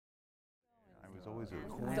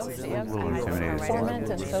Performance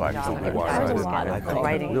and so there's a lot of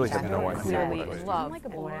writing clearly love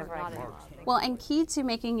or whatever. Well, and key to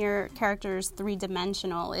making your characters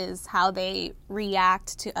three-dimensional is how they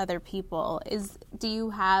react to other people. Do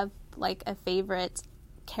you have like a favorite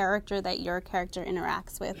character that your character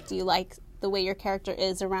interacts with? Do you like the way your character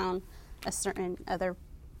is around a certain other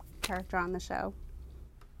character on the show?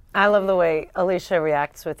 I love the way Alicia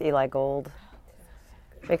reacts with Eli Gold.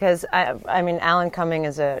 Because, I mean, Alan Cumming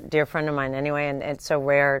is a dear friend of mine anyway, and it's so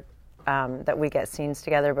rare that we get scenes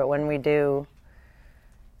together. But when we do,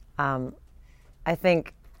 I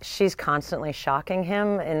think she's constantly shocking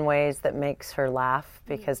him in ways that makes her laugh,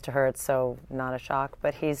 because to her it's so not a shock.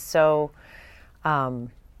 But he's so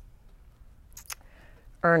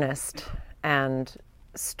earnest and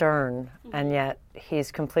stern, and yet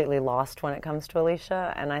he's completely lost when it comes to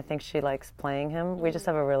Alicia, and I think she likes playing him. We just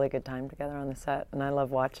have a really good time together on the set, and I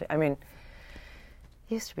love watching. I mean,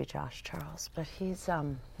 he used to be Josh Charles, but he's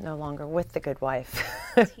no longer with the good wife.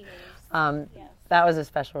 That was a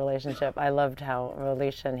special relationship. I loved how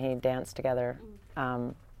Alicia and he danced together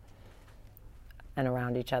and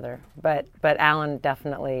around each other. But Alan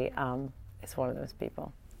definitely is one of those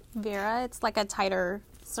people. Vera, it's like a tighter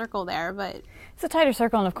circle there, but it's a tighter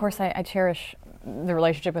circle, and of course I cherish the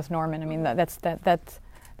relationship with Norman. I mean, that's the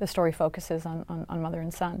story focuses on mother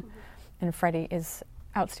and son, and Freddie is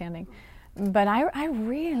outstanding. But I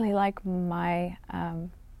really like my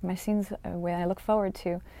my scenes when I look forward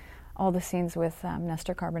to all the scenes with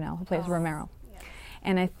Nestor Carbonell, who plays Romero.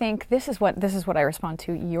 And I think this is what I respond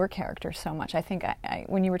to your character so much. I think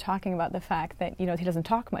when you were talking about the fact that he doesn't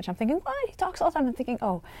talk much, I'm thinking, what? He talks all the time. I'm thinking,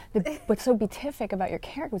 what's so beatific about your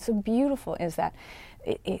character, what's so beautiful is that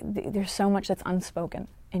there's so much that's unspoken,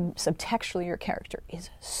 and subtextually your character is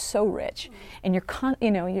so rich, and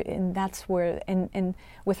and that's where and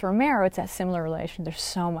with Romero it's that similar relation. There's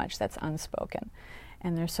so much that's unspoken,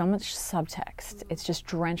 and there's so much subtext. It's just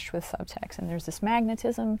drenched with subtext, and there's this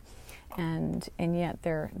magnetism. And yet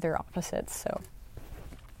they're opposites. So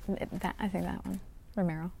I think that one,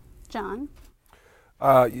 Romero. Jon?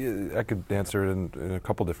 Yeah, I could answer it in a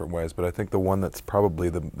couple different ways, but I think the one that's probably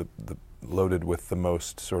the loaded with the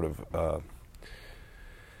most sort of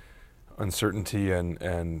uncertainty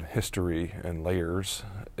and history and layers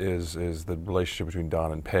is the relationship between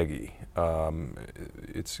Don and Peggy.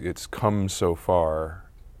 It's come so far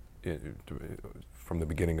from the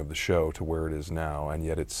beginning of the show to where it is now, and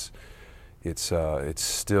yet it's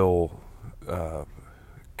still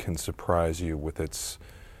can surprise you with its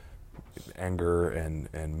anger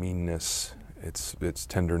and meanness, its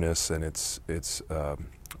tenderness, and its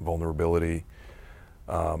vulnerability.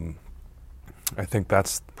 I think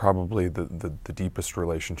that's probably the deepest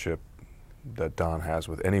relationship that Don has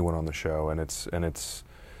with anyone on the show, and it's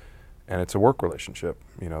a work relationship.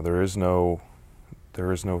 There is no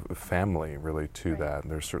family really to that.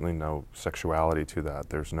 There's certainly no sexuality to that.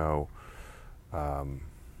 There's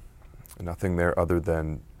nothing there other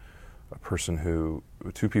than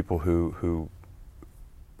two people who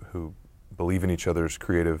believe in each other's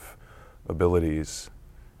creative abilities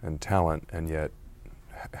and talent, and yet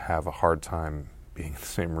have a hard time being in the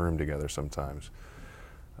same room together sometimes.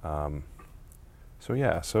 And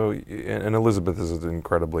Elizabeth is an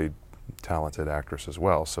incredibly talented actress as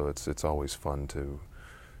well, so it's always fun to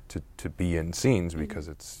be in scenes, because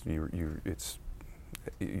you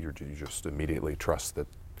just immediately trust that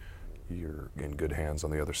you're in good hands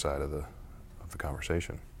on the other side of the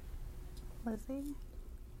conversation. Lizzie,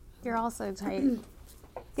 you're also tight.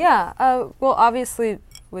 Yeah, well, obviously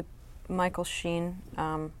with Michael Sheen,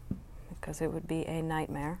 because it would be a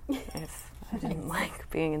nightmare if I didn't like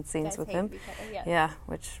being in scenes with him. Yeah,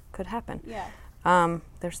 which could happen. Yeah.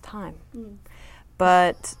 There's time.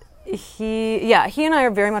 But he and I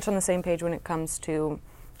are very much on the same page when it comes to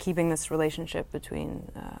keeping this relationship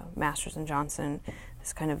between Masters and Johnson,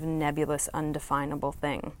 this kind of nebulous, undefinable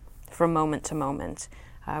thing from moment to moment.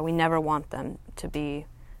 We never want them to be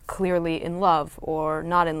clearly in love or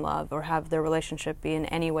not in love, or have their relationship be in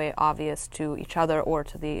any way obvious to each other or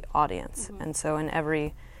to the audience. And so in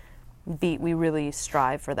every beat we really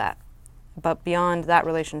strive for that. But beyond that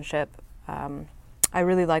relationship, I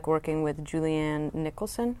really like working with Julianne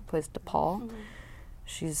Nicholson, who plays DePaul.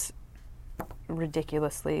 She's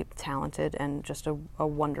ridiculously talented and just a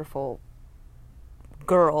wonderful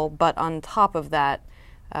girl, but on top of that,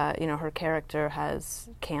 her character has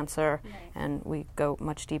cancer, and we go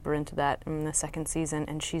much deeper into that in the second season,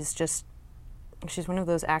 and she's one of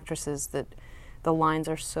those actresses that the lines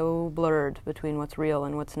are so blurred between what's real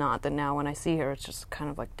and what's not, that now when I see her, it's just kind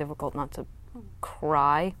of like difficult not to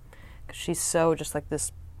cry, because she's so just like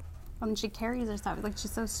this And she carries herself like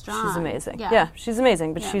she's so strong. She's amazing. Yeah, she's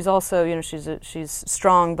amazing. But she's also, you know, she's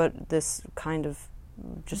strong, but this kind of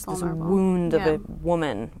just vulnerable. This wound of a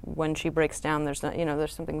woman. When she breaks down, there's not, you know,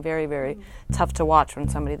 there's something very, very tough to watch when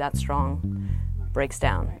somebody that strong breaks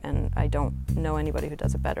down. And I don't know anybody who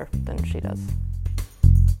does it better than she does.